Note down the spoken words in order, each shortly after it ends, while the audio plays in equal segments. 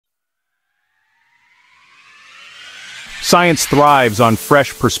Science thrives on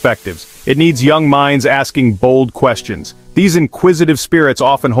fresh perspectives. It needs young minds asking bold questions. These inquisitive spirits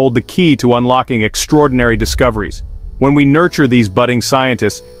often hold the key to unlocking extraordinary discoveries. When we nurture these budding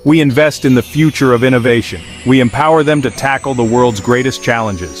scientists, we invest in the future of innovation. We empower them to tackle the world's greatest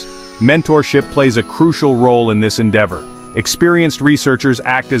challenges. Mentorship plays a crucial role in this endeavor. Experienced researchers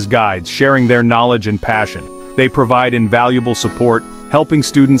act as guides, sharing their knowledge and passion. They provide invaluable support, helping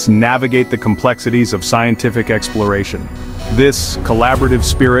students navigate the complexities of scientific exploration. This collaborative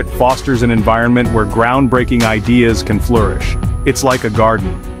spirit fosters an environment where groundbreaking ideas can flourish. It's like a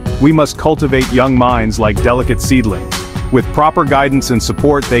garden. We must cultivate young minds like delicate seedlings. With proper guidance and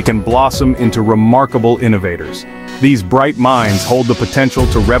support, they can blossom into remarkable innovators. These bright minds hold the potential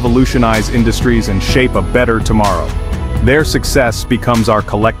to revolutionize industries and shape a better tomorrow. Their success becomes our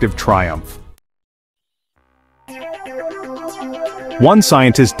collective triumph. One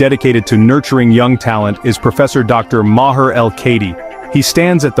scientist dedicated to nurturing young talent is Professor Dr. Maher El-Kady. He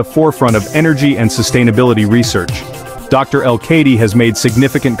stands at the forefront of energy and sustainability research. Dr. El-Kady has made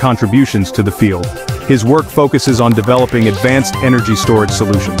significant contributions to the field. His work focuses on developing advanced energy storage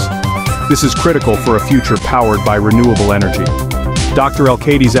solutions. This is critical for a future powered by renewable energy. Dr.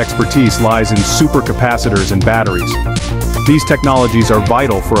 El-Kady's expertise lies in supercapacitors and batteries. These technologies are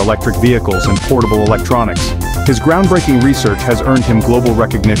vital for electric vehicles and portable electronics. His groundbreaking research has earned him global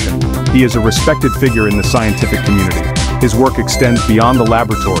recognition. He is a respected figure in the scientific community. His work extends beyond the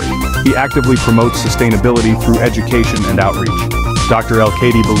laboratory. He actively promotes sustainability through education and outreach. Dr.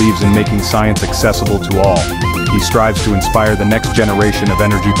 El-Kady believes in making science accessible to all. He strives to inspire the next generation of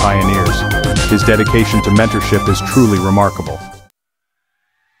energy pioneers. His dedication to mentorship is truly remarkable.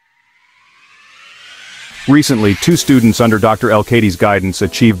 Recently, 2 students under Dr. El-Kady's guidance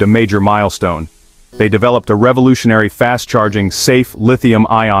achieved a major milestone. They developed a revolutionary fast-charging, safe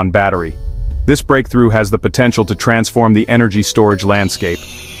lithium-ion battery. This breakthrough has the potential to transform the energy storage landscape.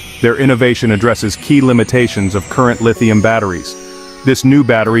 Their innovation addresses key limitations of current lithium batteries. This new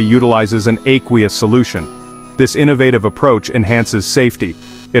battery utilizes an aqueous solution. This innovative approach enhances safety.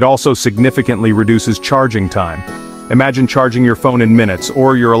 It also significantly reduces charging time. Imagine charging your phone in minutes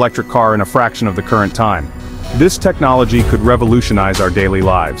or your electric car in a fraction of the current time. This technology could revolutionize our daily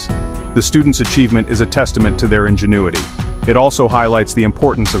lives. The students' achievement is a testament to their ingenuity. It also highlights the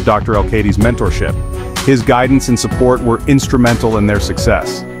importance of Dr. El-Kady's mentorship. His guidance and support were instrumental in their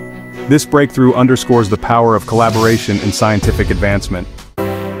success. This breakthrough underscores the power of collaboration in scientific advancement.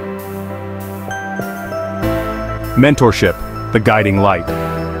 Mentorship, the guiding light.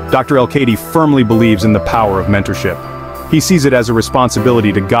 Dr. El-Kady firmly believes in the power of mentorship. He sees it as a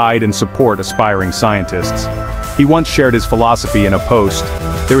responsibility to guide and support aspiring scientists. He once shared his philosophy in a post: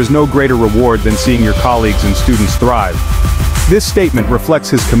 "There is no greater reward than seeing your colleagues and students thrive." This statement reflects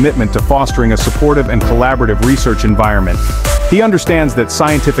his commitment to fostering a supportive and collaborative research environment. He understands that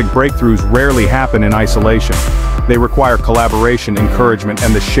scientific breakthroughs rarely happen in isolation. They require collaboration, encouragement,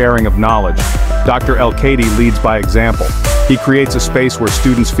 and the sharing of knowledge. Dr. El-Kady leads by example. He creates a space where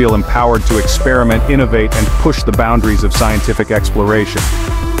students feel empowered to experiment, innovate, and push the boundaries of scientific exploration.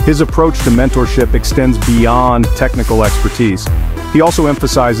 His approach to mentorship extends beyond technical expertise. He also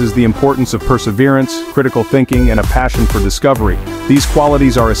emphasizes the importance of perseverance, critical thinking, and a passion for discovery. These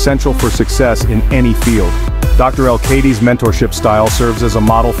qualities are essential for success in any field. Dr. El-Kady's mentorship style serves as a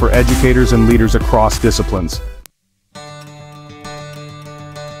model for educators and leaders across disciplines.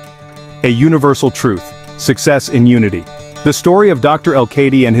 A universal truth: success in unity. The story of Dr.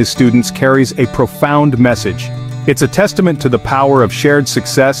 El-Kady and his students carries a profound message. It's a testament to the power of shared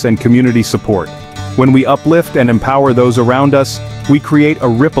success and community support. When we uplift and empower those around us, we create a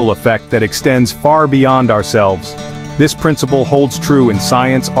ripple effect that extends far beyond ourselves. This principle holds true in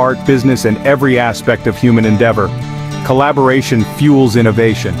science, art, business, and every aspect of human endeavor. Collaboration fuels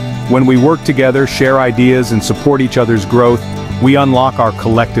innovation. When we work together, share ideas, and support each other's growth, we unlock our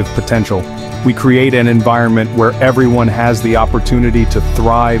collective potential. We create an environment where everyone has the opportunity to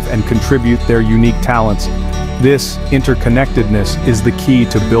thrive and contribute their unique talents. This interconnectedness is the key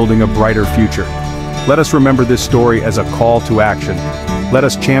to building a brighter future. Let us remember this story as a call to action. Let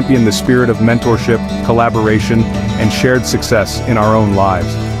us champion the spirit of mentorship, collaboration, and shared success in our own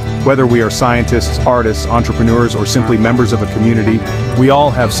lives. Whether we are scientists, artists, entrepreneurs, or simply members of a community, we all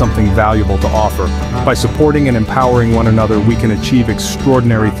have something valuable to offer. By supporting and empowering one another, we can achieve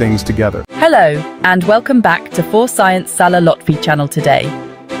extraordinary things together. Hello, and welcome back to For Science Salah Lotfy channel today.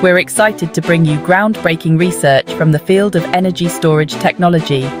 We're excited to bring you groundbreaking research from the field of energy storage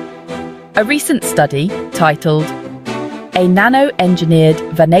technology. A recent study, titled "A Nano-Engineered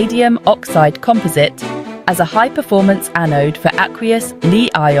Vanadium Oxide Composite as a High-Performance Anode for Aqueous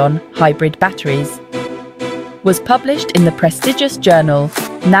Li-ion Hybrid Batteries," was published in the prestigious journal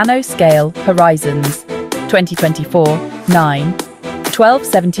Nanoscale Horizons 2024, 9,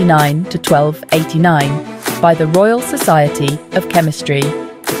 1279 to 1289 by the Royal Society of Chemistry.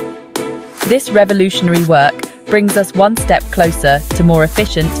 This revolutionary work brings us one step closer to more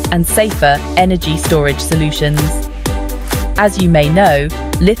efficient and safer energy storage solutions. As you may know,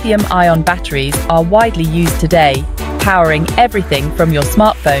 lithium-ion batteries are widely used today, powering everything from your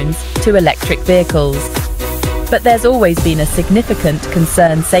smartphones to electric vehicles. But there's always been a significant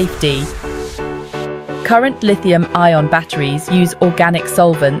concern: safety. Current lithium-ion batteries use organic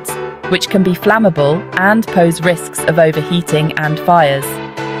solvents, which can be flammable and pose risks of overheating and fires.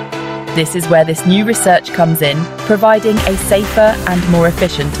 This is where this new research comes in, providing a safer and more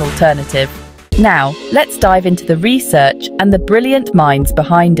efficient alternative. Now, let's dive into the research and the brilliant minds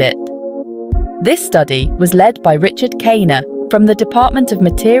behind it. This study was led by Richard Kainer from the Department of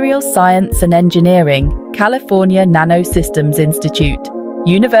Materials Science and Engineering, California Nanosystems Institute,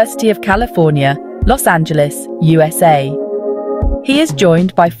 University of California, Los Angeles, USA. He is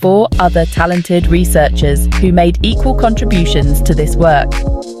joined by 4 other talented researchers who made equal contributions to this work: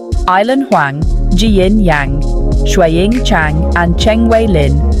 Ailun Huang, Zhiyin Yang, Shuiying Chang and Chengwei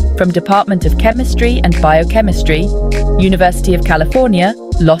Lin from Department of Chemistry and Biochemistry, University of California,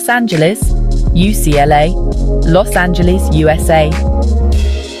 Los Angeles, UCLA, Los Angeles, USA.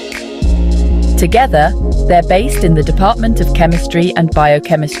 Together, they're based in the Department of Chemistry and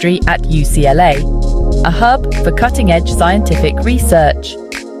Biochemistry at UCLA, a hub for cutting-edge scientific research.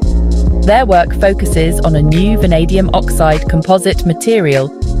 Their work focuses on a new vanadium oxide composite material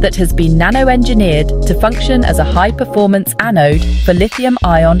that has been nano-engineered to function as a high-performance anode for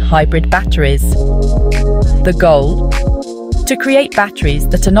lithium-ion hybrid batteries. The goal? To create batteries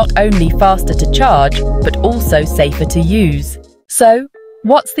that are not only faster to charge, but also safer to use. So,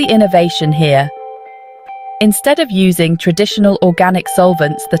 what's the innovation here? Instead of using traditional organic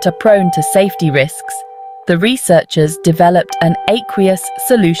solvents that are prone to safety risks, the researchers developed an aqueous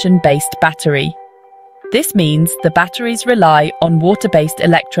solution-based battery. This means the batteries rely on water-based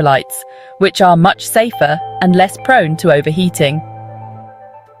electrolytes, which are much safer and less prone to overheating.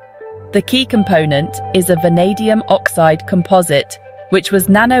 The key component is a vanadium oxide composite, which was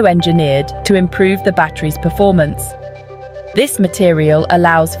nano-engineered to improve the battery's performance. This material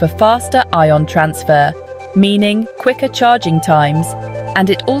allows for faster ion transfer, meaning quicker charging times, and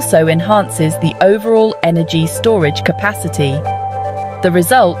it also enhances the overall energy storage capacity. The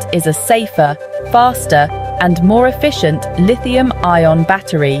result is a safer, faster, and more efficient lithium-ion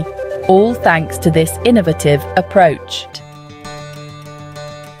battery, all thanks to this innovative approach.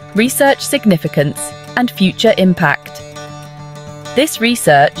 Research significance and future impact. This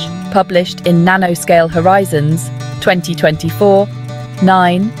research, published in Nanoscale Horizons 2024,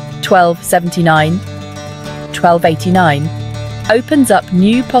 9, 1279, 1289, opens up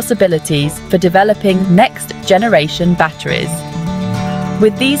new possibilities for developing next-generation batteries.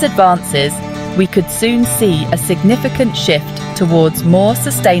 With these advances, we could soon see a significant shift towards more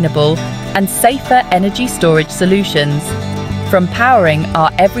sustainable and safer energy storage solutions, from powering our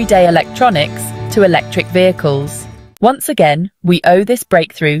everyday electronics to electric vehicles. Once again, we owe this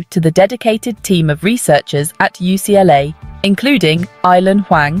breakthrough to the dedicated team of researchers at UCLA, including Ailun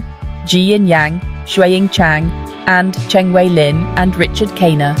Huang, Zhiyin Yang, Shuiying Chang, and Chengwei Lin and Richard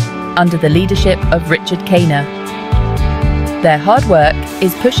Kainer, under the leadership of Richard Kainer. Their hard work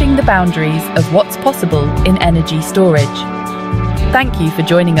is pushing the boundaries of what's possible in energy storage. Thank you for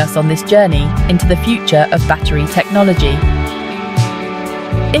joining us on this journey into the future of battery technology.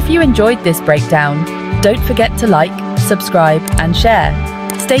 If you enjoyed this breakdown, don't forget to like, subscribe, and share.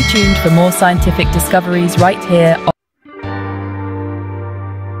 Stay tuned for more scientific discoveries right here on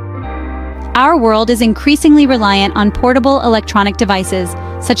Our world is increasingly reliant on portable electronic devices,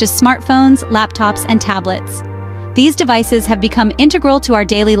 such as smartphones, laptops, and tablets. These devices have become integral to our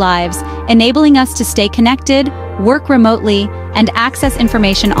daily lives, enabling us to stay connected, work remotely, and access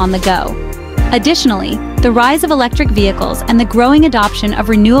information on the go. Additionally, the rise of electric vehicles and the growing adoption of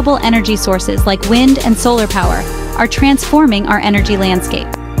renewable energy sources like wind and solar power are transforming our energy landscape.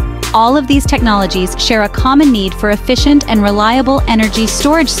 All of these technologies share a common need for efficient and reliable energy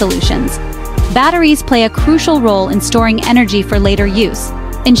storage solutions. Batteries play a crucial role in storing energy for later use,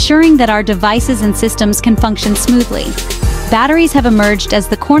 ensuring that our devices and systems can function smoothly. Batteries have emerged as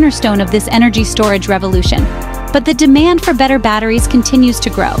the cornerstone of this energy storage revolution, but the demand for better batteries continues to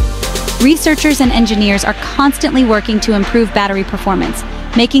grow. Researchers and engineers are constantly working to improve battery performance,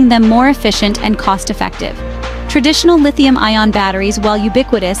 making them more efficient and cost-effective. Traditional lithium-ion batteries, while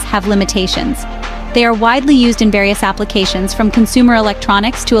ubiquitous, have limitations. They are widely used in various applications, from consumer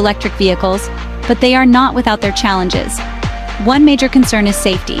electronics to electric vehicles, but they are not without their challenges. One major concern is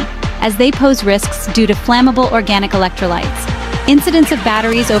safety, as they pose risks due to flammable organic electrolytes. Incidents of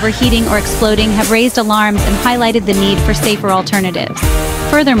batteries overheating or exploding have raised alarms and highlighted the need for safer alternatives.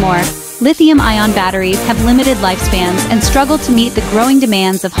 Furthermore, lithium-ion batteries have limited lifespans and struggle to meet the growing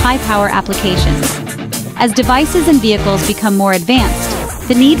demands of high-power applications. As devices and vehicles become more advanced,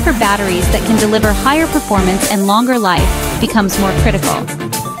 the need for batteries that can deliver higher performance and longer life becomes more critical.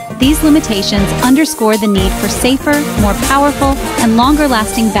 These limitations underscore the need for safer, more powerful, and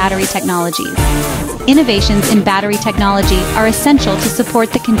longer-lasting battery technologies. Innovations in battery technology are essential to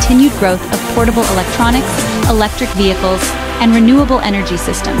support the continued growth of portable electronics, electric vehicles, and renewable energy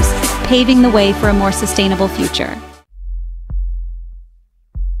systems, paving the way for a more sustainable future.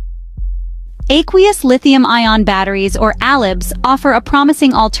 Aqueous lithium-ion batteries, or ALIBs, offer a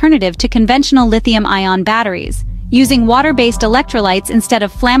promising alternative to conventional lithium-ion batteries. Using water-based electrolytes instead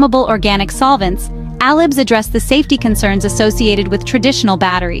of flammable organic solvents, ALIBs address the safety concerns associated with traditional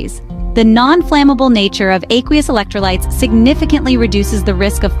batteries. The non-flammable nature of aqueous electrolytes significantly reduces the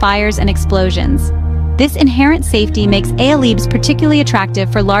risk of fires and explosions. This inherent safety makes ALIBs particularly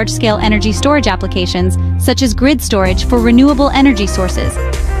attractive for large-scale energy storage applications, such as grid storage for renewable energy sources.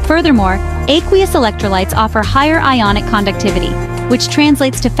 Furthermore, aqueous electrolytes offer higher ionic conductivity, which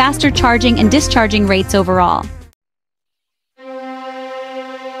translates to faster charging and discharging rates overall.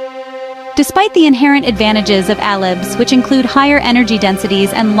 Despite the inherent advantages of ALIBs, which include higher energy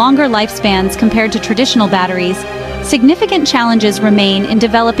densities and longer lifespans compared to traditional batteries, significant challenges remain in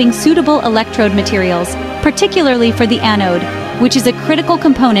developing suitable electrode materials, particularly for the anode, which is a critical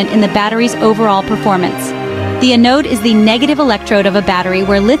component in the battery's overall performance. The anode is the negative electrode of a battery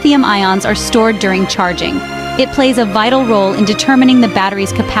where lithium ions are stored during charging. It plays a vital role in determining the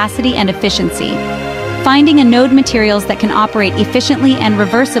battery's capacity and efficiency. Finding anode materials that can operate efficiently and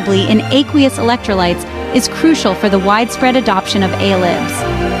reversibly in aqueous electrolytes is crucial for the widespread adoption of ALIBs.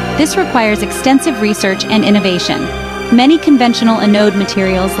 This requires extensive research and innovation. Many conventional anode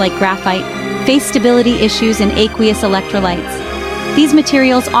materials like graphite face stability issues in aqueous electrolytes. These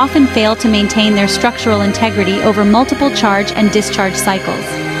materials often fail to maintain their structural integrity over multiple charge and discharge cycles.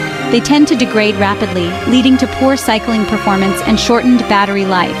 They tend to degrade rapidly, leading to poor cycling performance and shortened battery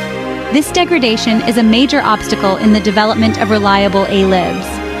life. This degradation is a major obstacle in the development of reliable ALIBs.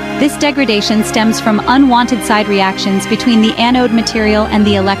 This degradation stems from unwanted side reactions between the anode material and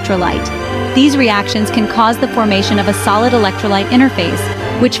the electrolyte. These reactions can cause the formation of a solid electrolyte interface,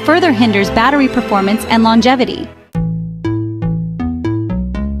 which further hinders battery performance and longevity.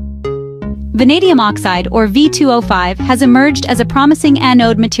 Vanadium oxide, or V2O5, has emerged as a promising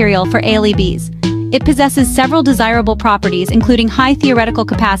anode material for ALIBs. It possesses several desirable properties, including high theoretical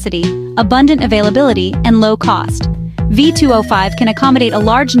capacity, abundant availability, and low cost. V2O5 can accommodate a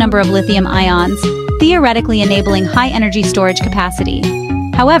large number of lithium ions, theoretically enabling high energy storage capacity.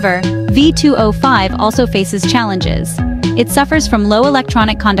 However, V2O5 also faces challenges. It suffers from low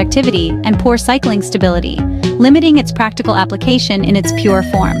electronic conductivity and poor cycling stability, limiting its practical application in its pure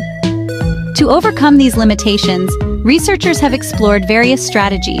form. To overcome these limitations, researchers have explored various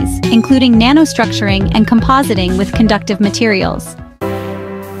strategies, including nanostructuring and compositing with conductive materials.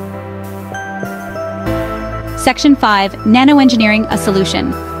 Section 5. Nanoengineering a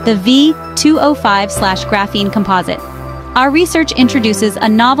solution. The V2O5/graphene composite. Our research introduces a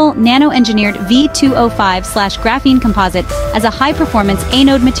novel nanoengineered V2O5/graphene composite as a high-performance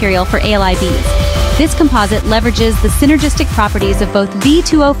anode material for ALIBs. This composite leverages the synergistic properties of both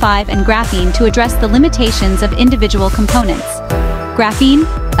V2O5 and graphene to address the limitations of individual components. Graphene,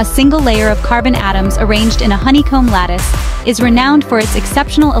 a single layer of carbon atoms arranged in a honeycomb lattice, is renowned for its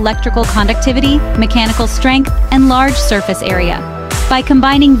exceptional electrical conductivity, mechanical strength, and large surface area. By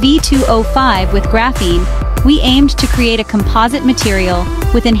combining V2O5 with graphene, we aimed to create a composite material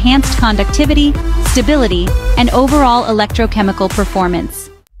with enhanced conductivity, stability, and overall electrochemical performance.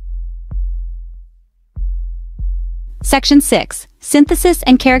 Section 6. Synthesis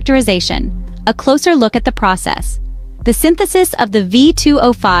and characterization. A closer look at the process. The synthesis of the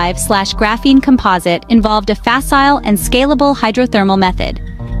V2O5/graphene composite involved a facile and scalable hydrothermal method.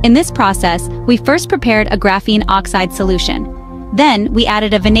 In this process, we first prepared a graphene oxide solution. Then, we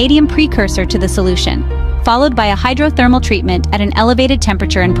added a vanadium precursor to the solution, followed by a hydrothermal treatment at an elevated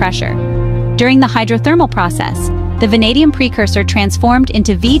temperature and pressure. During the hydrothermal process, the vanadium precursor transformed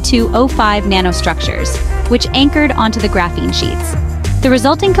into V2O5 nanostructures, which anchored onto the graphene sheets. The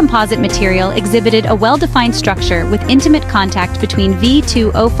resulting composite material exhibited a well-defined structure with intimate contact between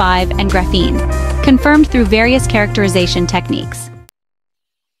V2O5 and graphene, confirmed through various characterization techniques.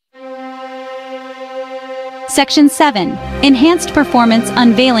 Section 7. Enhanced performance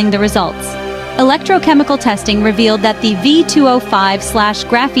unveiling the results. Electrochemical testing revealed that the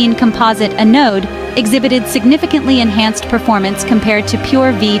V2O5/graphene composite anode exhibited significantly enhanced performance compared to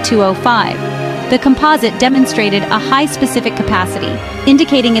pure V2O5. The composite demonstrated a high specific capacity,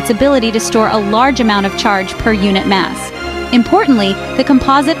 indicating its ability to store a large amount of charge per unit mass. Importantly, the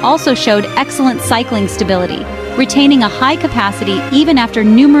composite also showed excellent cycling stability, retaining a high capacity even after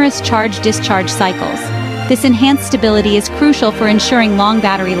numerous charge-discharge cycles. This enhanced stability is crucial for ensuring long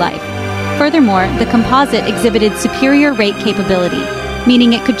battery life. Furthermore, the composite exhibited superior rate capability,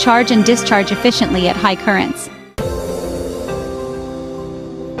 meaning it could charge and discharge efficiently at high currents.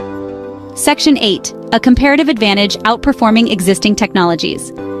 Section 8. A comparative advantage outperforming existing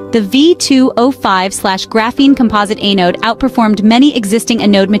technologies. The V2O5/graphene composite anode outperformed many existing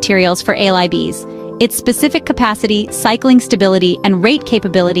anode materials for ALIBs. Its specific capacity, cycling stability, and rate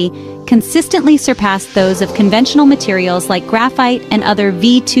capability consistently surpassed those of conventional materials like graphite and other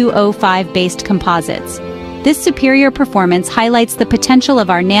V2O5-based composites. This superior performance highlights the potential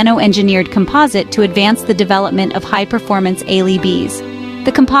of our nano-engineered composite to advance the development of high-performance ALIBs.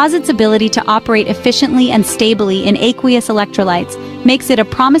 The composite's ability to operate efficiently and stably in aqueous electrolytes makes it a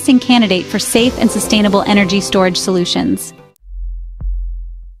promising candidate for safe and sustainable energy storage solutions.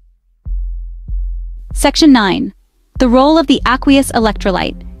 Section 9. The role of the aqueous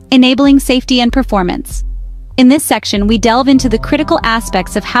electrolyte, enabling safety and performance. In this section, we delve into the critical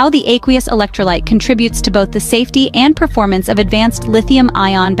aspects of how the aqueous electrolyte contributes to both the safety and performance of advanced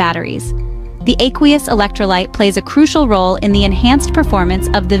lithium-ion batteries. The aqueous electrolyte plays a crucial role in the enhanced performance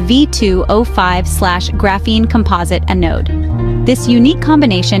of the V2O5/graphene composite anode. This unique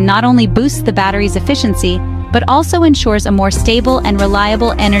combination not only boosts the battery's efficiency, but also ensures a more stable and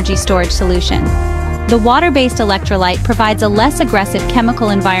reliable energy storage solution. The water-based electrolyte provides a less aggressive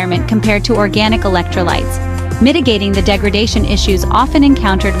chemical environment compared to organic electrolytes, mitigating the degradation issues often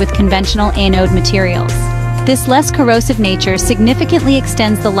encountered with conventional anode materials. This less corrosive nature significantly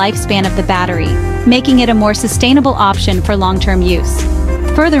extends the lifespan of the battery, making it a more sustainable option for long-term use.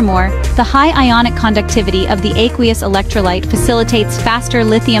 Furthermore, the high ionic conductivity of the aqueous electrolyte facilitates faster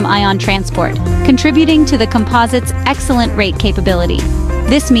lithium-ion transport, contributing to the composite's excellent rate capability.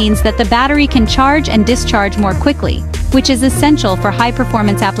 This means that the battery can charge and discharge more quickly, which is essential for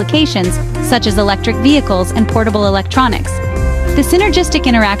high-performance applications such as electric vehicles and portable electronics. The synergistic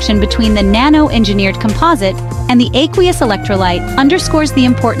interaction between the nano-engineered composite and the aqueous electrolyte underscores the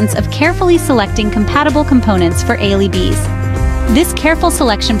importance of carefully selecting compatible components for ALIBs. This careful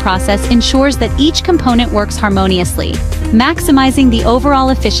selection process ensures that each component works harmoniously, maximizing the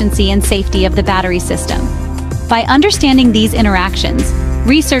overall efficiency and safety of the battery system. By understanding these interactions,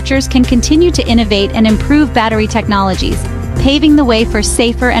 researchers can continue to innovate and improve battery technologies, paving the way for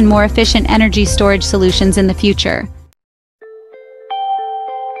safer and more efficient energy storage solutions in the future.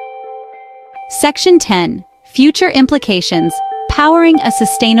 Section 10. Future Implications, Powering a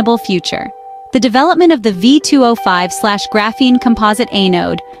Sustainable Future. The development of the V2O5/graphene composite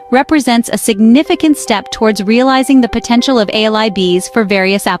anode represents a significant step towards realizing the potential of ALIBs for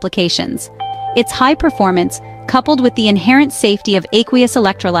various applications. Its high performance, coupled with the inherent safety of aqueous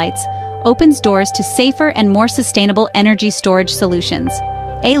electrolytes, opens doors to safer and more sustainable energy storage solutions.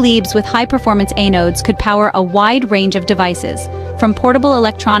 ALIBs with high-performance anodes could power a wide range of devices, from portable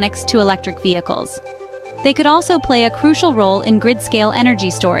electronics to electric vehicles. They could also play a crucial role in grid-scale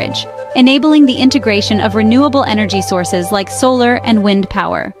energy storage, enabling the integration of renewable energy sources like solar and wind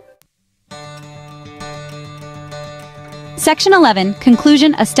power. Section 11.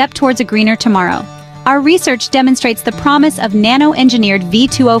 Conclusion: A step towards a greener tomorrow. Our research demonstrates the promise of nano-engineered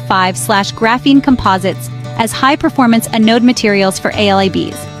V2O5/graphene composites as high-performance anode materials for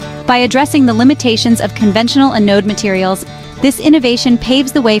ALIBs. By addressing the limitations of conventional anode materials, this innovation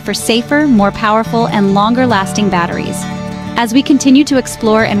paves the way for safer, more powerful, and longer-lasting batteries. As we continue to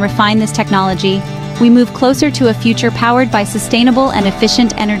explore and refine this technology, we move closer to a future powered by sustainable and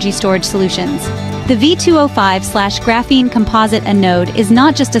efficient energy storage solutions. The V2O5/graphene composite anode is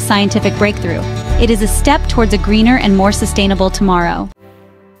not just a scientific breakthrough, it is a step towards a greener and more sustainable tomorrow.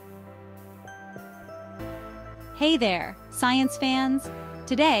 Hey there, science fans!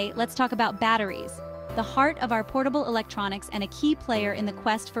 Today, let's talk about batteries, the heart of our portable electronics and a key player in the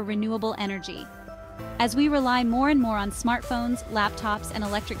quest for renewable energy. As we rely more and more on smartphones, laptops, and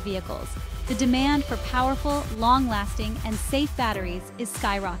electric vehicles, the demand for powerful, long-lasting, and safe batteries is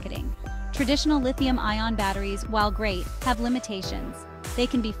skyrocketing. Traditional lithium-ion batteries, while great, have limitations. They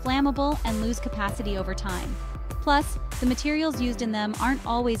can be flammable and lose capacity over time. Plus, the materials used in them aren't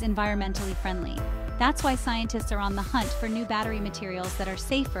always environmentally friendly. That's why scientists are on the hunt for new battery materials that are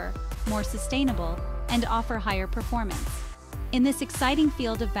safer, more sustainable, and offer higher performance. In this exciting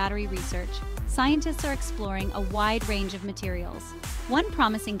field of battery research, scientists are exploring a wide range of materials. One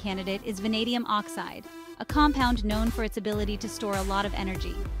promising candidate is vanadium oxide, a compound known for its ability to store a lot of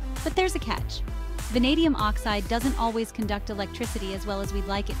energy. But there's a catch. Vanadium oxide doesn't always conduct electricity as well as we'd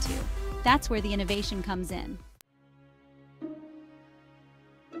like it to. That's where the innovation comes in.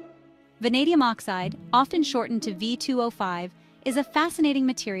 Vanadium oxide, often shortened to V2O5, is a fascinating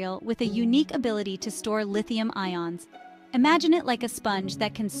material with a unique ability to store lithium ions. Imagine it like a sponge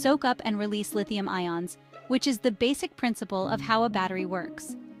that can soak up and release lithium ions, which is the basic principle of how a battery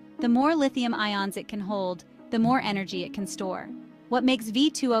works. The more lithium ions it can hold, the more energy it can store. What makes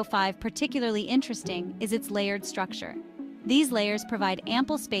V2O5 particularly interesting is its layered structure. These layers provide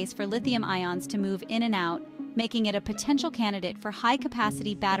ample space for lithium ions to move in and out, making it a potential candidate for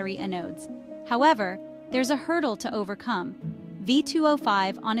high-capacity battery anodes. However, there's a hurdle to overcome.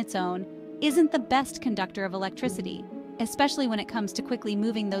 V2O5 on its own isn't the best conductor of electricity, especially when it comes to quickly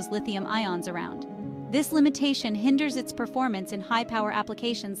moving those lithium ions around. This limitation hinders its performance in high-power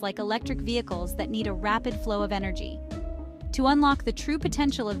applications like electric vehicles that need a rapid flow of energy. To unlock the true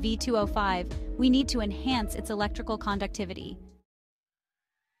potential of V2O5, we need to enhance its electrical conductivity.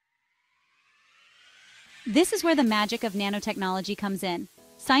 This is where the magic of nanotechnology comes in.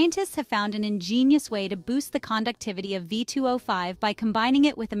 Scientists have found an ingenious way to boost the conductivity of V2O5 by combining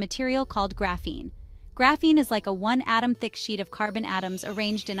it with a material called graphene. Graphene is like a one-atom-thick sheet of carbon atoms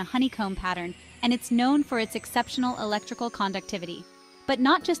arranged in a honeycomb pattern, and it's known for its exceptional electrical conductivity. But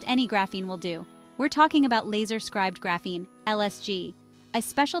not just any graphene will do. We're talking about laser-scribed graphene, LSG, a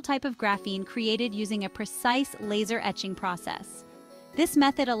special type of graphene created using a precise laser etching process. This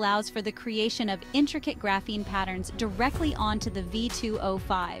method allows for the creation of intricate graphene patterns directly onto the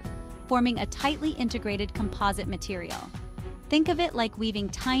V2O5, forming a tightly integrated composite material. Think of it like weaving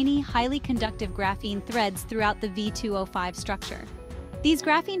tiny, highly conductive graphene threads throughout the V2O5 structure. These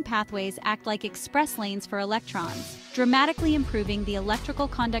graphene pathways act like express lanes for electrons, dramatically improving the electrical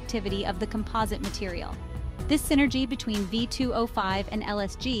conductivity of the composite material. This synergy between V2O5 and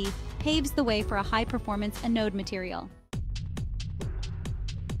LSG paves the way for a high-performance anode material.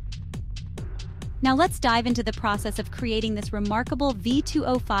 Now let's dive into the process of creating this remarkable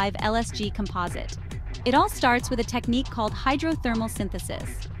V2O5 LSG composite. It all starts with a technique called hydrothermal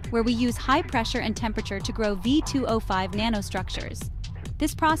synthesis, where we use high pressure and temperature to grow V2O5 nanostructures.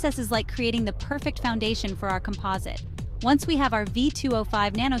 This process is like creating the perfect foundation for our composite. Once we have our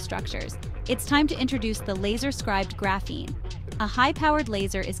V2O5 nanostructures, it's time to introduce the laser-scribed graphene. A high-powered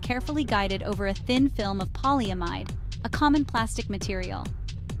laser is carefully guided over a thin film of polyamide, a common plastic material.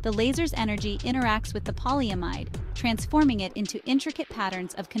 The laser's energy interacts with the polyamide, transforming it into intricate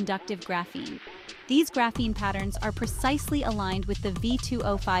patterns of conductive graphene. These graphene patterns are precisely aligned with the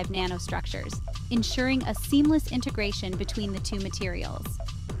V2O5 nanostructures, ensuring a seamless integration between the two materials.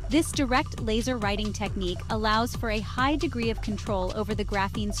 This direct laser writing technique allows for a high degree of control over the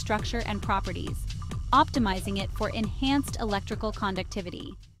graphene's structure and properties, optimizing it for enhanced electrical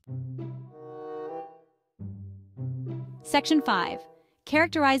conductivity. Section 5.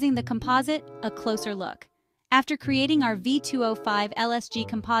 Characterizing the composite, a closer look. After creating our V2O5 LSG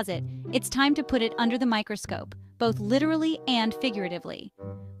composite, it's time to put it under the microscope, both literally and figuratively.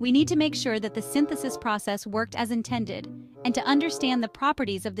 We need to make sure that the synthesis process worked as intended, and to understand the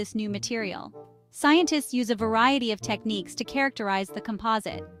properties of this new material. Scientists use a variety of techniques to characterize the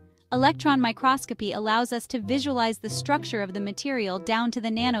composite. Electron microscopy allows us to visualize the structure of the material down to the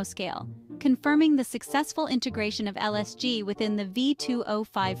nanoscale, confirming the successful integration of LSG within the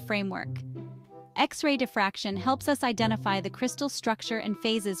V2O5 framework. X-ray diffraction helps us identify the crystal structure and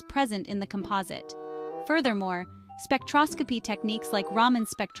phases present in the composite. Furthermore, spectroscopy techniques like Raman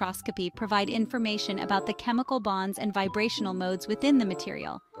spectroscopy provide information about the chemical bonds and vibrational modes within the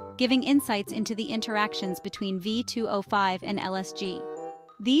material, giving insights into the interactions between V2O5 and LSG.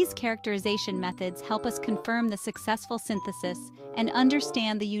 These characterization methods help us confirm the successful synthesis and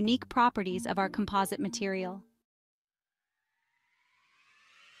understand the unique properties of our composite material.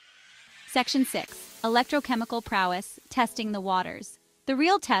 Section 6. Electrochemical prowess, testing the waters. The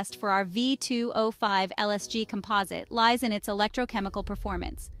real test for our V2O5 LSG composite lies in its electrochemical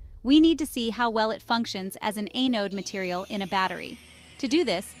performance. We need to see how well it functions as an anode material in a battery. To do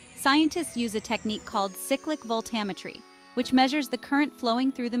this, scientists use a technique called cyclic voltammetry, which measures the current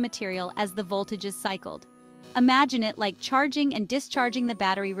flowing through the material as the voltage is cycled. Imagine it like charging and discharging the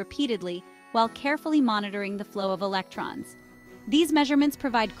battery repeatedly while carefully monitoring the flow of electrons. These measurements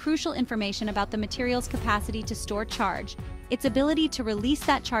provide crucial information about the material's capacity to store charge, its ability to release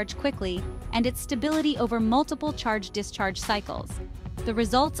that charge quickly, and its stability over multiple charge-discharge cycles. The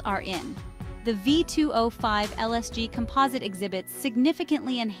results are in. the V2O5 LSG composite exhibits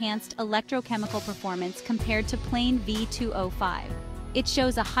significantly enhanced electrochemical performance compared to plain V2O5. It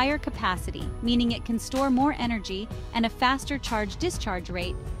shows a higher capacity, meaning it can store more energy, and a faster charge-discharge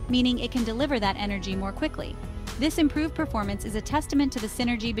rate, meaning it can deliver that energy more quickly. This improved performance is a testament to the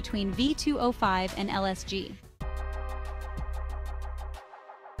synergy between V2O5 and LSG.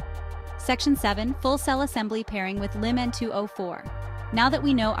 Section 7. Full Cell Assembly Pairing with LiMn2O4. Now that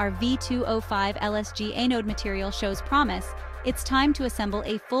we know our V2O5 LSG anode material shows promise, it's time to assemble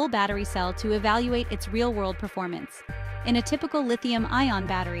a full battery cell to evaluate its real-world performance. In a typical lithium-ion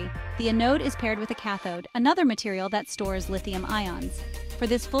battery, the anode is paired with a cathode, another material that stores lithium ions. For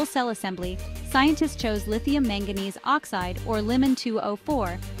this full cell assembly, scientists chose lithium manganese oxide, or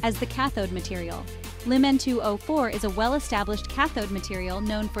LiMn2O4, as the cathode material. LiMn2O4 is a well-established cathode material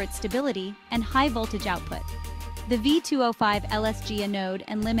known for its stability and high voltage output. The V2O5 LSG anode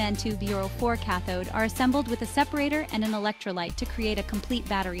and LiMn2O4 cathode are assembled with a separator and an electrolyte to create a complete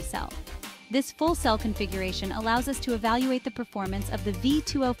battery cell. This full cell configuration allows us to evaluate the performance of the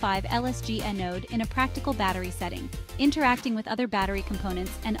V2O5 LSG anode in a practical battery setting, interacting with other battery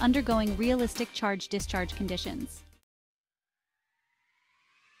components and undergoing realistic charge-discharge conditions.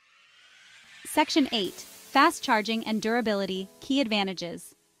 Section 8. Fast charging and durability, key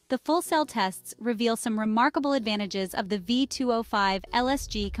advantages. The full cell tests reveal some remarkable advantages of the V2O5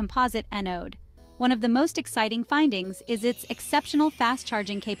 LSG composite anode. One of the most exciting findings is its exceptional fast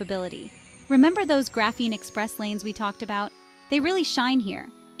charging capability. Remember those graphene express lanes we talked about? They really shine here,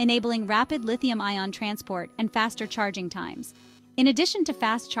 enabling rapid lithium-ion transport and faster charging times. In addition to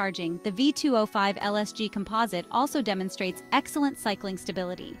fast charging, the V2O5 LSG composite also demonstrates excellent cycling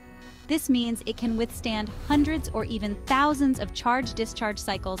stability. This means it can withstand hundreds or even thousands of charge-discharge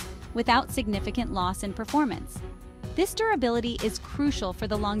cycles without significant loss in performance. This durability is crucial for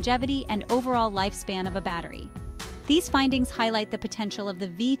the longevity and overall lifespan of a battery. These findings highlight the potential of the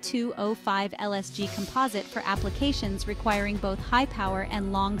V2O5 LSG composite for applications requiring both high power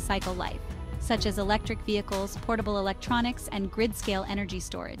and long cycle life, such as electric vehicles, portable electronics, and grid-scale energy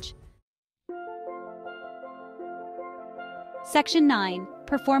storage. Section 9.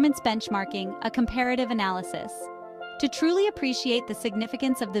 Performance Benchmarking, a comparative analysis. To truly appreciate the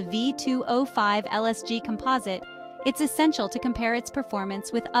significance of the V2O5 LSG composite, it's essential to compare its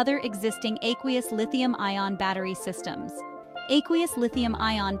performance with other existing aqueous lithium-ion battery systems. Aqueous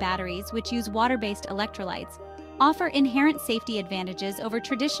lithium-ion batteries, which use water-based electrolytes, offer inherent safety advantages over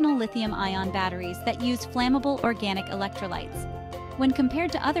traditional lithium-ion batteries that use flammable organic electrolytes. When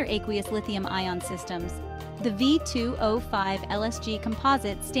compared to other aqueous lithium-ion systems, the V2O5 LSG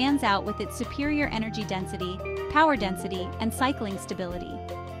composite stands out with its superior energy density, power density, and cycling stability.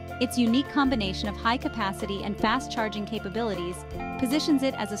 Its unique combination of high capacity and fast charging capabilities positions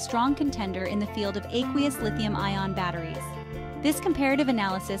it as a strong contender in the field of aqueous lithium-ion batteries. This comparative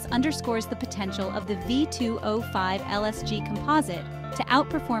analysis underscores the potential of the V2O5 LSG composite to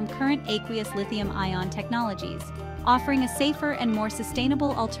outperform current aqueous lithium-ion technologies, offering a safer and more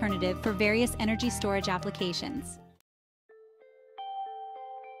sustainable alternative for various energy storage applications.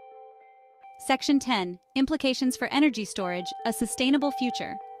 Section 10. Implications for energy storage, a sustainable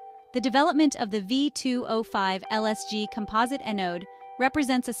future. The development of the V2O5 LSG composite anode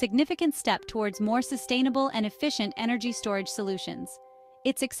represents a significant step towards more sustainable and efficient energy storage solutions.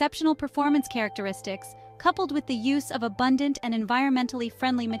 Its exceptional performance characteristics, coupled with the use of abundant and environmentally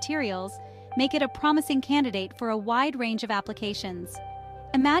friendly materials, make it a promising candidate for a wide range of applications.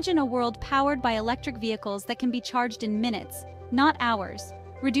 Imagine a world powered by electric vehicles that can be charged in minutes, not hours,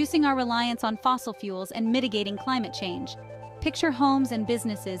 reducing our reliance on fossil fuels and mitigating climate change. Picture homes and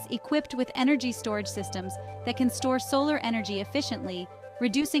businesses equipped with energy storage systems that can store solar energy efficiently,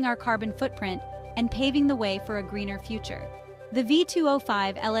 reducing our carbon footprint and paving the way for a greener future. The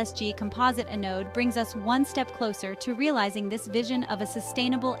V2O5 LSG composite anode brings us one step closer to realizing this vision of a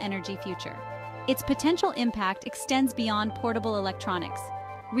sustainable energy future. Its potential impact extends beyond portable electronics,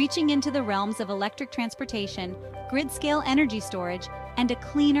 reaching into the realms of electric transportation, grid-scale energy storage, and a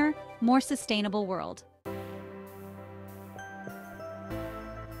cleaner, more sustainable world.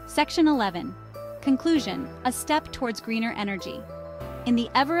 Section 11. Conclusion, a step towards greener energy. In the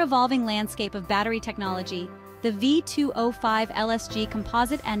ever-evolving landscape of battery technology, the V2O5 LSG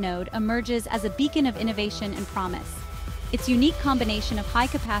composite anode emerges as a beacon of innovation and promise. Its unique combination of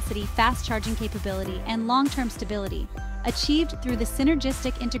high-capacity, fast-charging capability and long-term stability, achieved through the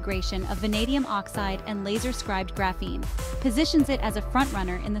synergistic integration of vanadium oxide and laser-scribed graphene, positions it as a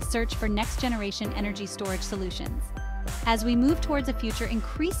frontrunner in the search for next-generation energy storage solutions. As we move towards a future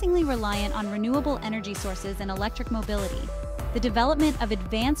increasingly reliant on renewable energy sources and electric mobility, the development of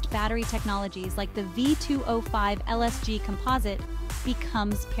advanced battery technologies like the V2O5 LSG composite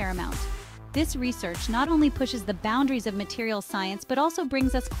becomes paramount. This research not only pushes the boundaries of materials science, but also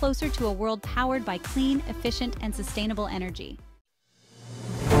brings us closer to a world powered by clean, efficient, and sustainable energy.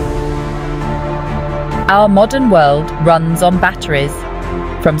 Our modern world runs on batteries.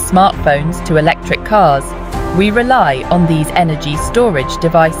 From smartphones to electric cars, we rely on these energy storage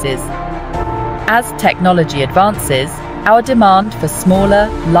devices. As technology advances, our demand for smaller,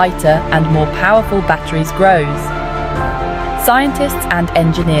 lighter, and more powerful batteries grows. Scientists and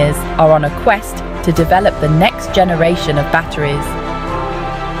engineers are on a quest to develop the next generation of batteries.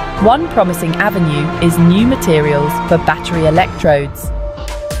 One promising avenue is new materials for battery electrodes.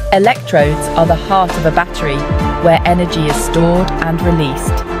 Electrodes are the heart of a battery, where energy is stored and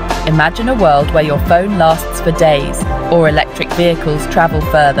released. Imagine a world where your phone lasts for days, or electric vehicles travel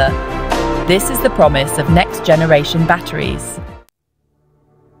further. This is the promise of next-generation batteries.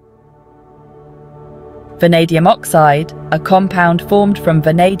 Vanadium oxide, a compound formed from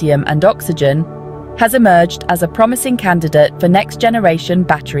vanadium and oxygen, has emerged as a promising candidate for next-generation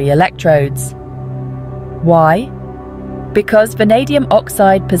battery electrodes. Why? Because vanadium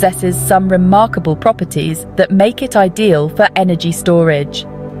oxide possesses some remarkable properties that make it ideal for energy storage.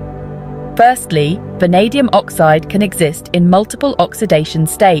 Firstly, vanadium oxide can exist in multiple oxidation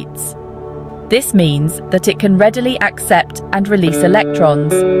states. This means that it can readily accept and release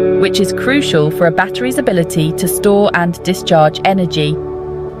electrons, which is crucial for a battery's ability to store and discharge energy.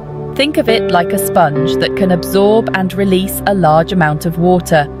 Think of it like a sponge that can absorb and release a large amount of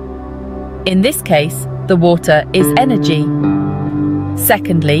water. In this case, the water is energy.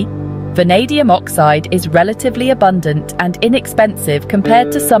 Secondly, vanadium oxide is relatively abundant and inexpensive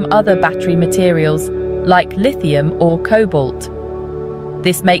compared to some other battery materials, like lithium or cobalt.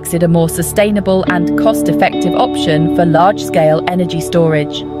 This makes it a more sustainable and cost-effective option for large-scale energy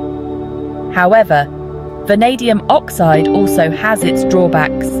storage. However, vanadium oxide also has its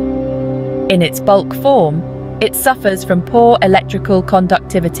drawbacks. In its bulk form, it suffers from poor electrical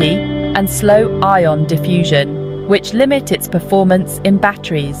conductivity and slow ion diffusion, which limit its performance in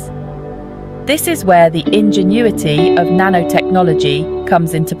batteries. This is where the ingenuity of nanotechnology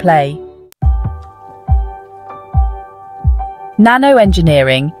comes into play.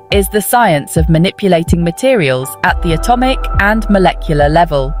 Nanoengineering is the science of manipulating materials at the atomic and molecular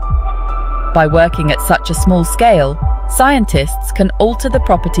level. By working at such a small scale, scientists can alter the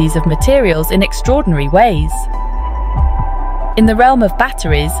properties of materials in extraordinary ways. In the realm of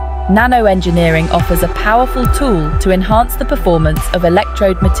batteries, nanoengineering offers a powerful tool to enhance the performance of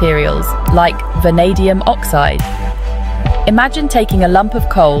electrode materials like vanadium oxide. Imagine taking a lump of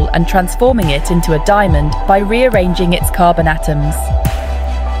coal and transforming it into a diamond by rearranging its carbon atoms.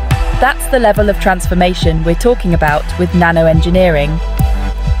 That's the level of transformation we're talking about with nanoengineering.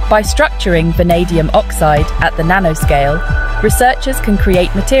 By structuring vanadium oxide at the nanoscale, researchers can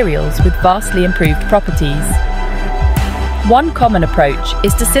create materials with vastly improved properties. One common approach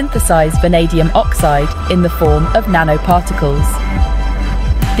is to synthesize vanadium oxide in the form of nanoparticles.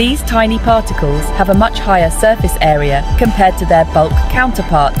 These tiny particles have a much higher surface area compared to their bulk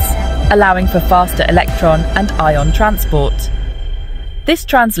counterparts, allowing for faster electron and ion transport. This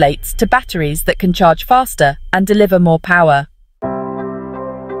translates to batteries that can charge faster and deliver more power.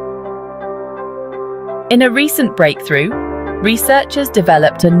 In a recent breakthrough, researchers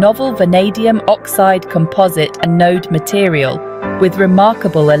developed a novel vanadium oxide composite anode material with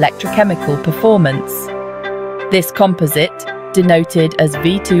remarkable electrochemical performance. This composite, denoted as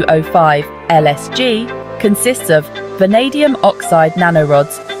V2O5 LSG, consists of vanadium oxide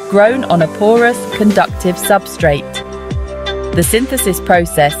nanorods grown on a porous, conductive substrate. The synthesis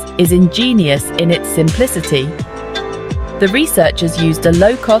process is ingenious in its simplicity. The researchers used a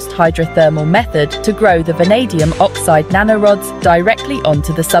low-cost hydrothermal method to grow the vanadium oxide nanorods directly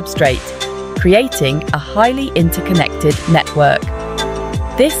onto the substrate, creating a highly interconnected network.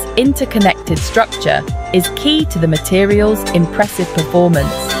 This interconnected structure is key to the material's impressive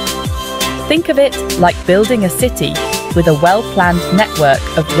performance. Think of it like building a city with a well-planned network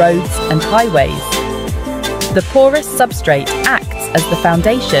of roads and highways. The porous substrate acts as the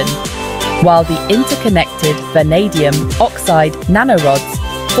foundation, while the interconnected vanadium oxide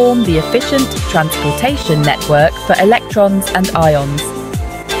nanorods form the efficient transportation network for electrons and ions.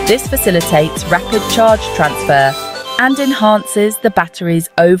 This facilitates rapid charge transfer and enhances the battery's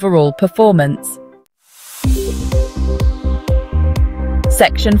overall performance.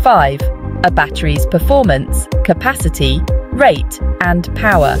 Section 5. A battery's performance, capacity, rate, and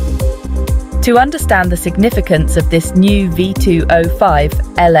power. To understand the significance of this new V2O5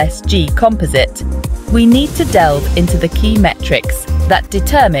 LSG composite, we need to delve into the key metrics that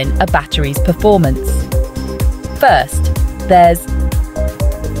determine a battery's performance. First,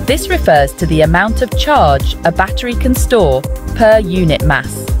 this refers to the amount of charge a battery can store per unit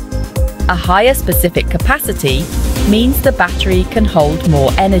mass. A higher specific capacity means the battery can hold more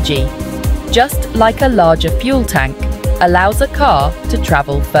energy, just like a larger fuel tank allows a car to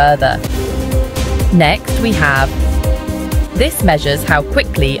travel further. Next, we have this measures how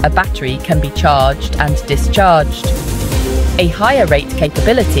quickly a battery can be charged and discharged. A higher rate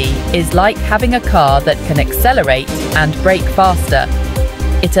capability is like having a car that can accelerate and brake faster.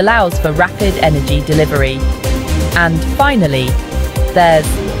 It allows for rapid energy delivery. And finally,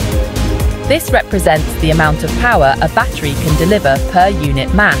 this represents the amount of power a battery can deliver per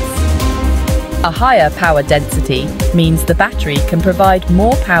unit mass. A higher power density means the battery can provide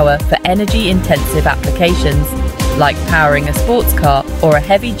more power for energy-intensive applications, like powering a sports car or a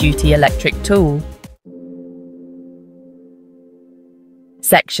heavy-duty electric tool.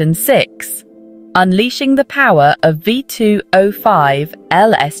 Section 6. Unleashing the power of V2O5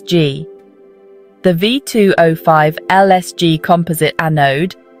 LSG. The V2O5 LSG composite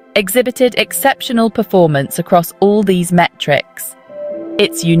anode exhibited exceptional performance across all these metrics.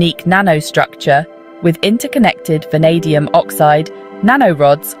 Its unique nanostructure, with interconnected vanadium oxide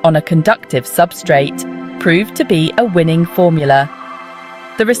nanorods on a conductive substrate, proved to be a winning formula.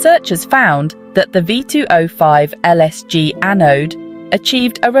 The researchers found that the V2O5 LSG anode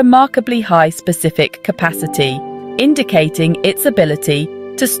achieved a remarkably high specific capacity, indicating its ability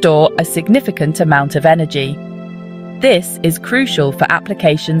to store a significant amount of energy. This is crucial for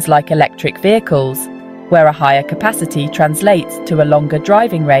applications like electric vehicles, where a higher capacity translates to a longer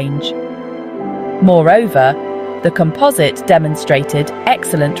driving range. Moreover, the composite demonstrated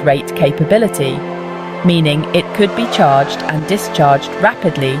excellent rate capability, meaning it could be charged and discharged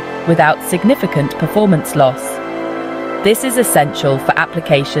rapidly without significant performance loss. This is essential for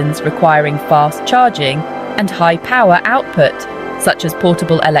applications requiring fast charging and high power output, such as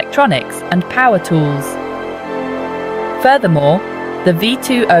portable electronics and power tools. Furthermore, the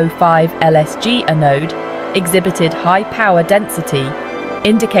V2O5 LSG anode exhibited high power density,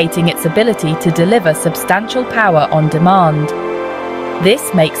 indicating its ability to deliver substantial power on demand.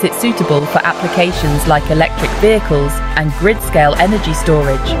 This makes it suitable for applications like electric vehicles and grid-scale energy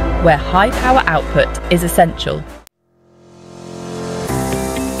storage, where high power output is essential.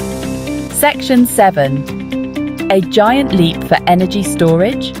 Section 7. A giant leap for energy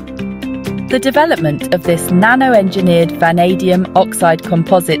storage? The development of this nano-engineered vanadium oxide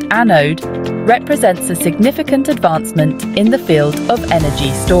composite anode represents a significant advancement in the field of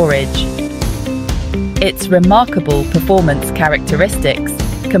energy storage. Its remarkable performance characteristics,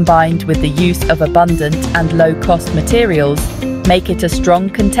 combined with the use of abundant and low-cost materials, make it a strong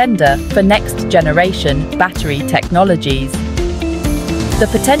contender for next-generation battery technologies. The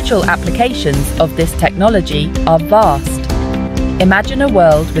potential applications of this technology are vast. Imagine a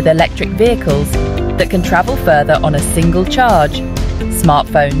world with electric vehicles that can travel further on a single charge,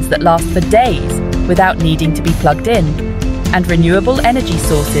 smartphones that last for days without needing to be plugged in, and renewable energy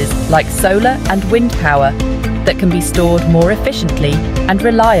sources like solar and wind power that can be stored more efficiently and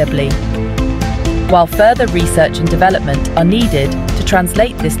reliably. While further research and development are needed to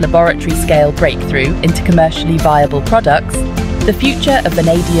translate this laboratory-scale breakthrough into commercially viable products, the future of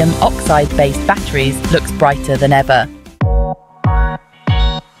vanadium oxide-based batteries looks brighter than ever.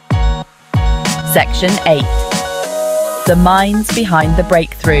 Section 8. The minds behind the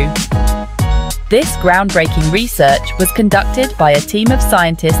breakthrough. This groundbreaking research was conducted by a team of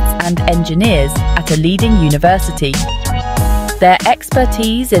scientists and engineers at a leading university. Their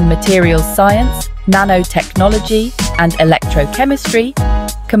expertise in materials science, nanotechnology, and electrochemistry,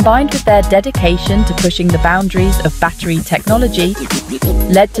 combined with their dedication to pushing the boundaries of battery technology,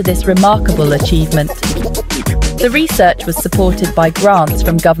 led to this remarkable achievement. The research was supported by grants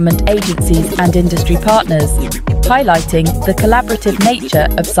from government agencies and industry partners, highlighting the collaborative nature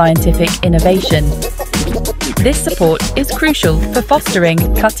of scientific innovation. This support is crucial for fostering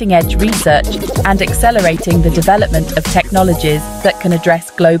cutting-edge research and accelerating the development of technologies that can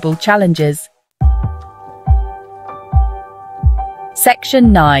address global challenges.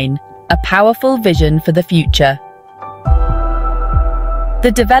 Section 9. A powerful vision for the future.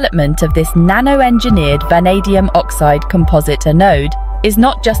 The development of this nano-engineered vanadium oxide composite anode is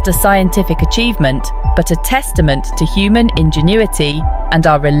not just a scientific achievement, but a testament to human ingenuity and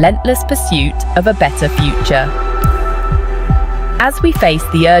our relentless pursuit of a better future. As we face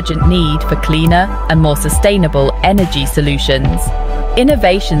the urgent need for cleaner and more sustainable energy solutions,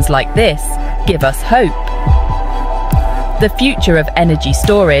 innovations like this give us hope. The future of energy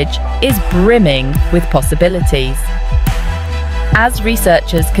storage is brimming with possibilities. As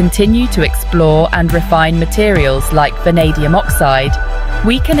researchers continue to explore and refine materials like vanadium oxide,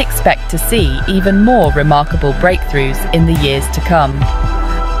 we can expect to see even more remarkable breakthroughs in the years to come.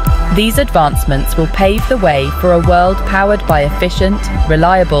 These advancements will pave the way for a world powered by efficient,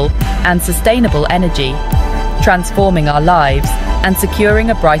 reliable, and sustainable energy, transforming our lives and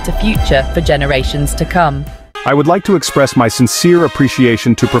securing a brighter future for generations to come. I would like to express my sincere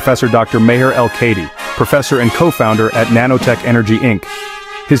appreciation to Professor Dr. Maher El-Kady, professor and co-founder at Nanotechnology Inc.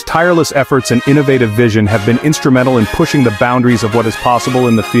 His tireless efforts and innovative vision have been instrumental in pushing the boundaries of what is possible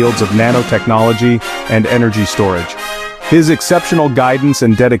in the fields of nanotechnology and energy storage. His exceptional guidance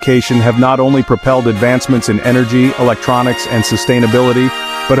and dedication have not only propelled advancements in energy, electronics, and sustainability,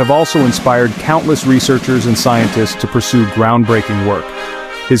 but have also inspired countless researchers and scientists to pursue groundbreaking work.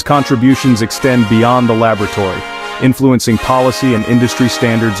 His contributions extend beyond the laboratory, influencing policy and industry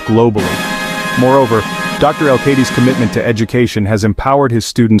standards globally. Moreover, Dr. El-Kady's commitment to education has empowered his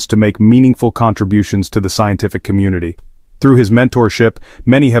students to make meaningful contributions to the scientific community. Through his mentorship,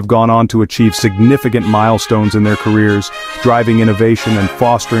 many have gone on to achieve significant milestones in their careers, driving innovation and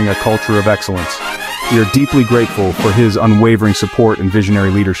fostering a culture of excellence. We are deeply grateful for his unwavering support and visionary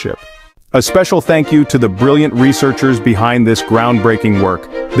leadership. A special thank you to the brilliant researchers behind this groundbreaking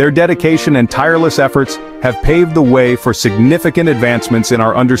work. Their dedication and tireless efforts have paved the way for significant advancements in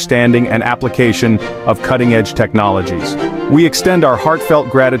our understanding and application of cutting-edge technologies. We extend our heartfelt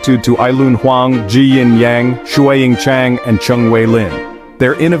gratitude to Ailun Huang, Zhiyin Yang, Shuiying Chang, and Chengwei Lin.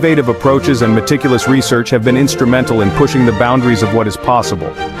 Their innovative approaches and meticulous research have been instrumental in pushing the boundaries of what is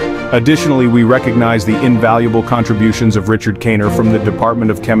possible. Additionally, we recognize the invaluable contributions of Richard Kainer from the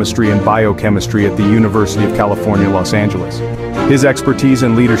Department of Chemistry and Biochemistry at the University of California, Los Angeles. His expertise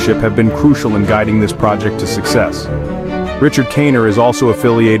and leadership have been crucial in guiding this project to success. Richard Kainer is also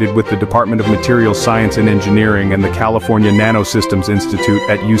affiliated with the Department of Materials Science and Engineering and the California Nanosystems Institute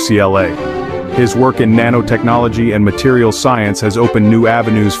at UCLA. His work in nanotechnology and materials science has opened new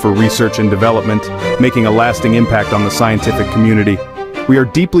avenues for research and development, making a lasting impact on the scientific community. We are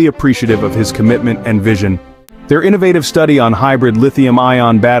deeply appreciative of his commitment and vision. Their innovative study on hybrid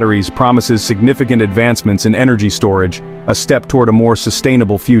lithium-ion batteries promises significant advancements in energy storage, a step toward a more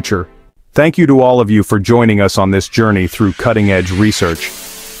sustainable future. Thank you to all of you for joining us on this journey through cutting-edge research.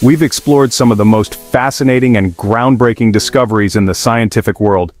 We've explored some of the most fascinating and groundbreaking discoveries in the scientific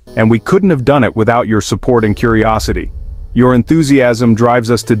world, and we couldn't have done it without your support and curiosity. Your enthusiasm drives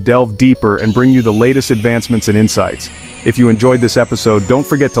us to delve deeper and bring you the latest advancements and insights. If you enjoyed this episode, don't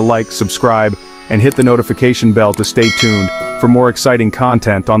forget to like, subscribe, and hit the notification bell to stay tuned for more exciting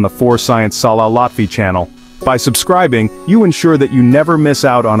content on the For Science Salah Lotfy channel. By subscribing, you ensure that you never miss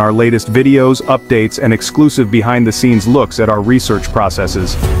out on our latest videos, updates, and exclusive behind-the-scenes looks at our research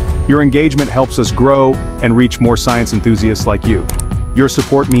processes. Your engagement helps us grow and reach more science enthusiasts like you. Your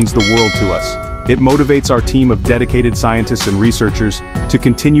support means the world to us. It motivates our team of dedicated scientists and researchers to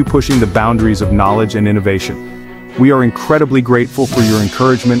continue pushing the boundaries of knowledge and innovation. We are incredibly grateful for your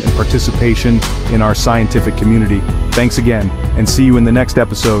encouragement and participation in our scientific community. Thanks again, and see you in the next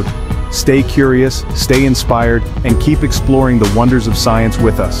episode. Stay curious, stay inspired, and keep exploring the wonders of science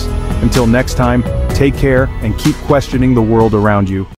with us. Until next time, take care and keep questioning the world around you.